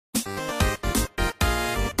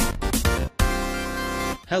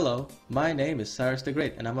Hello, my name is Cyrus the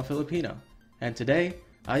Great and I'm a Filipino. And today,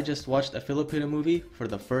 I just watched a Filipino movie for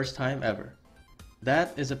the first time ever.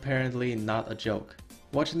 That is apparently not a joke.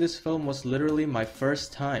 Watching this film was literally my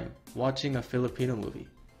first time watching a Filipino movie.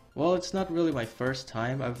 Well, it's not really my first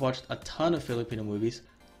time. I've watched a ton of Filipino movies,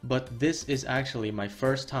 but this is actually my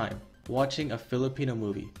first time watching a Filipino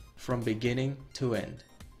movie from beginning to end.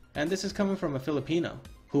 And this is coming from a Filipino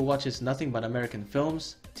who watches nothing but American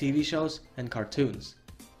films, TV shows, and cartoons.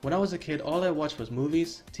 When I was a kid, all I watched was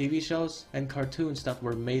movies, TV shows, and cartoons that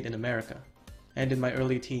were made in America. And in my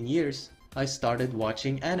early teen years, I started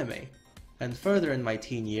watching anime. And further in my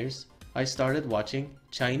teen years, I started watching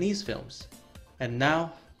Chinese films. And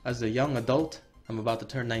now, as a young adult, I'm about to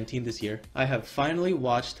turn 19 this year, I have finally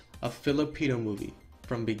watched a Filipino movie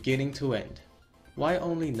from beginning to end. Why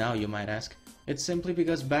only now, you might ask? It's simply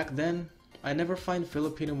because back then, I never find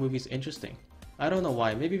Filipino movies interesting. I don't know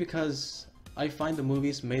why, maybe because I find the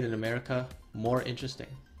movies made in America more interesting.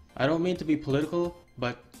 I don't mean to be political,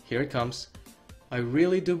 but here it comes. I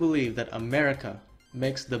really do believe that America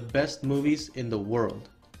makes the best movies in the world.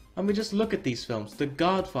 I mean, just look at these films: The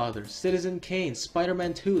Godfather, Citizen Kane,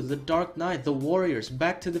 Spider-Man 2, The Dark Knight, The Warriors,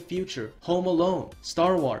 Back to the Future, Home Alone,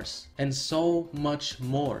 Star Wars, and so much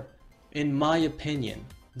more. In my opinion,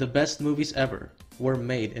 the best movies ever were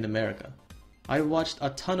made in America. I watched a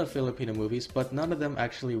ton of Filipino movies, but none of them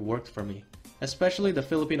actually worked for me. Especially the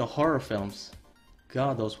Filipino horror films.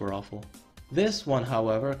 God, those were awful. This one,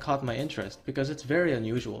 however, caught my interest because it's very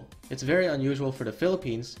unusual. It's very unusual for the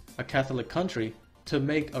Philippines, a Catholic country, to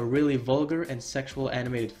make a really vulgar and sexual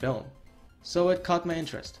animated film. So it caught my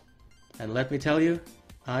interest. And let me tell you,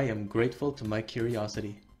 I am grateful to my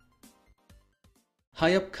curiosity.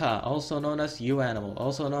 Hayop ka, also known as you animal,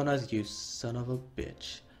 also known as you son of a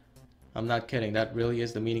bitch. I'm not kidding, that really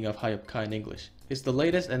is the meaning of Hayop ka in English. It's the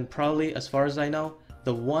latest and probably, as far as I know,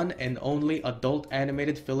 the one and only adult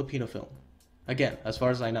animated Filipino film. Again, as far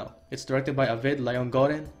as I know. It's directed by Avid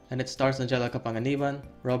Layongoren, and it stars Angelica Panganiban,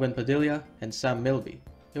 Robin Padilla, and Sam Milby.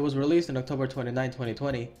 It was released on October 29,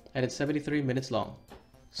 2020, and it's 73 minutes long.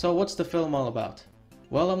 So what's the film all about?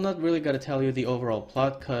 Well, I'm not really gonna tell you the overall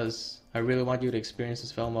plot, cause I really want you to experience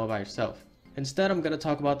this film all by yourself. Instead, I'm gonna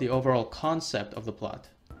talk about the overall concept of the plot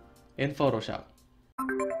in Photoshop.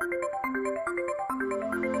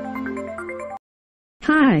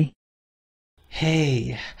 Hi.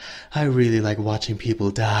 Hey, I really like watching people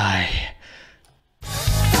die.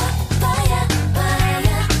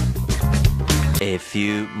 A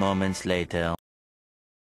few moments later.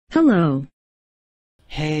 Hello.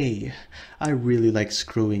 Hey, I really like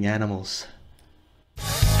screwing animals.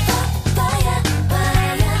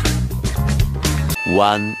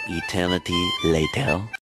 One eternity later.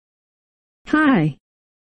 Hi.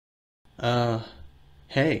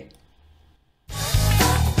 Hey.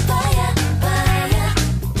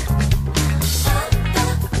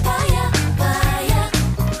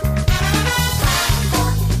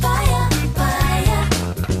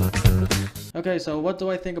 Okay, so what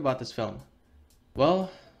do I think about this film?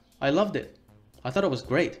 Well, I loved it. I thought it was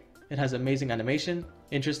great. It has amazing animation,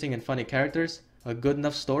 interesting and funny characters, a good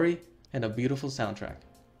enough story, and a beautiful soundtrack.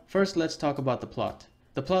 First, let's talk about the plot.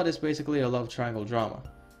 The plot is basically a love triangle drama.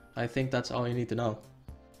 I think that's all you need to know.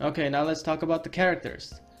 Okay, now let's talk about the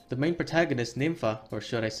characters. The main protagonist, Nympha, or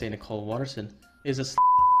should I say Nicole Watterson, is a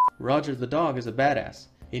Roger the dog is a badass.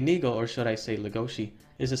 Inigo, or should I say Legoshi,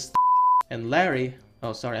 is a and Larry,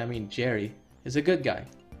 Jerry, is a good guy.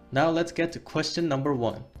 Now let's get to question number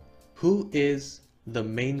 1. Who is the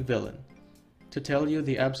main villain? To tell you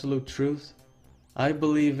the absolute truth, I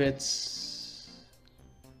believe it's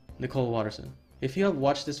Nicole Watterson. If you have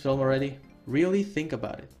watched this film already, really think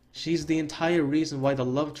about it. She's the entire reason why the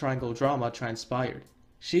love triangle drama transpired.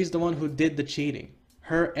 She's the one who did the cheating.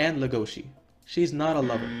 Her and Legoshi. She's not a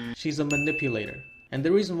lover. She's a manipulator. And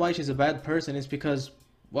the reason why she's a bad person is because,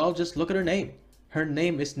 well, just look at her name. Her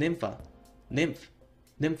name is Nympha. Nymph.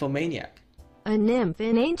 Nymphomaniac. A nymph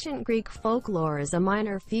in ancient Greek folklore is a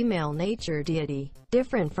minor female nature deity.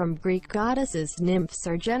 Different from Greek goddesses, nymphs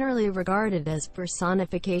are generally regarded as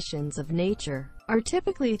personifications of nature, are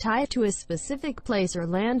typically tied to a specific place or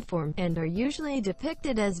landform, and are usually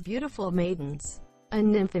depicted as beautiful maidens. A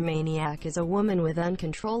nymphomaniac is a woman with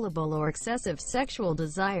uncontrollable or excessive sexual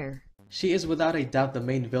desire. She is without a doubt the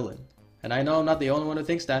main villain. And I know I'm not the only one who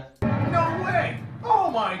thinks that. No way!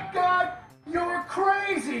 Oh my god! You're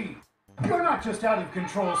crazy! You're not just out of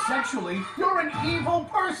control sexually, you're an evil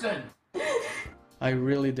person! I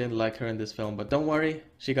really didn't like her in this film, but don't worry,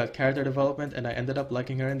 she got character development and I ended up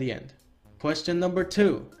liking her in the end. Question number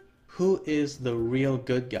 2. Who is the real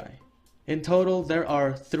good guy? In total, there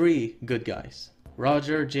are 3 good guys.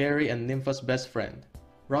 Roger, Jerry, and Nympha's best friend.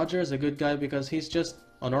 Roger is a good guy because he's just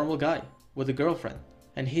a normal guy with a girlfriend,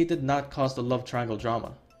 and he did not cause the love triangle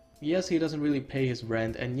drama. Yes, he doesn't really pay his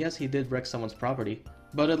rent, and yes, he did wreck someone's property,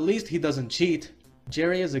 but at least he doesn't cheat.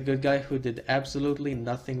 Jerry is a good guy who did absolutely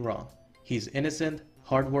nothing wrong. He's innocent,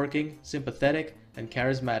 hardworking, sympathetic, and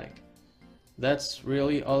charismatic. That's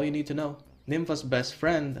really all you need to know. Nympha's best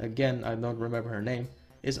friend, again I don't remember her name,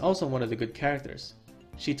 is also one of the good characters.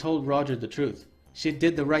 She told Roger the truth. She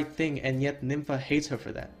did the right thing, and yet Nympha hates her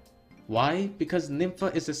for that. Why? Because Nympha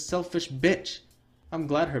is a selfish bitch. I'm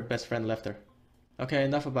glad her best friend left her. Okay,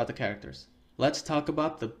 enough about the characters. Let's talk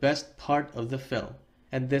about the best part of the film.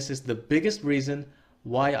 And this is the biggest reason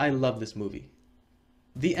why I love this movie.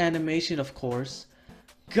 The animation, of course.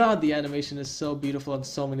 God, the animation is so beautiful on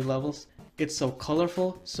so many levels. It's so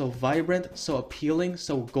colorful, so vibrant, so appealing,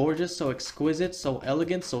 so gorgeous, so exquisite, so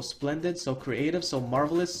elegant, so splendid, so creative, so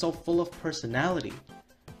marvelous, so full of personality.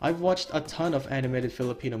 I've watched a ton of animated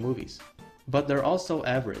Filipino movies, but they're also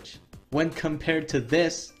average. When compared to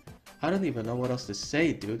this, I don't even know what else to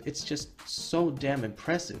say, dude. It's just so damn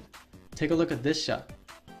impressive. Take a look at this shot.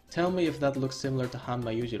 Tell me if that looks similar to Han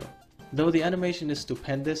Mayujiro. Though the animation is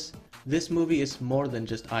stupendous, this movie is more than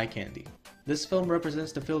just eye candy. This film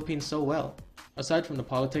represents the Philippines so well. Aside from the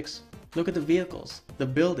politics, look at the vehicles, the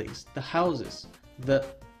buildings, the houses, the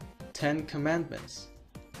 10 Commandments.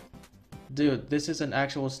 Dude, this is an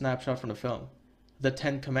actual snapshot from the film. The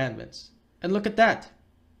 10 Commandments. And look at that!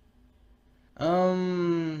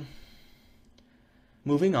 Moving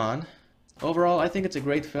on. Overall, I think it's a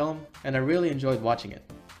great film, and I really enjoyed watching it.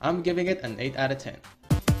 I'm giving it an 8 out of 10.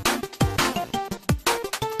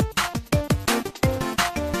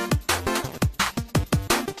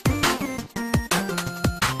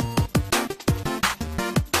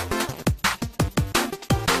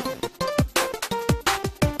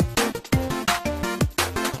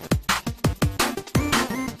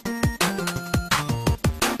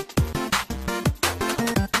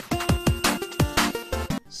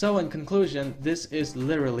 So in conclusion, this is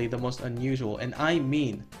literally the most unusual, and I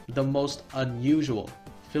mean the most unusual,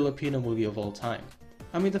 Filipino movie of all time.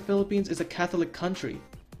 I mean, the Philippines is a Catholic country,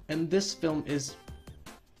 and this film is...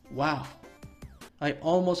 wow. I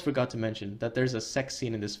almost forgot to mention that there's a sex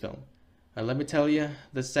scene in this film. And let me tell you,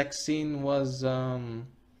 the sex scene was...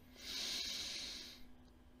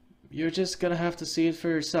 you're just gonna have to see it for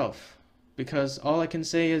yourself, because all I can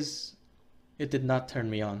say is it did not turn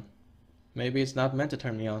me on. Maybe it's not meant to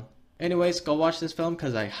turn me on. Anyways, go watch this film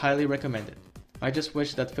because I highly recommend it. I just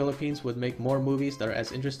wish that Philippines would make more movies that are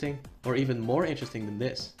as interesting or even more interesting than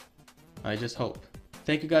this. I just hope.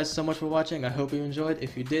 Thank you guys so much for watching. I hope you enjoyed.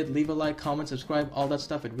 If you did, leave a like, comment, subscribe, all that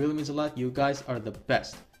stuff. It really means a lot. You guys are the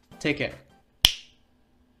best. Take care.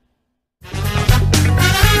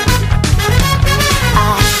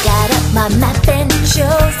 I got up my map and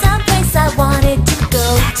show.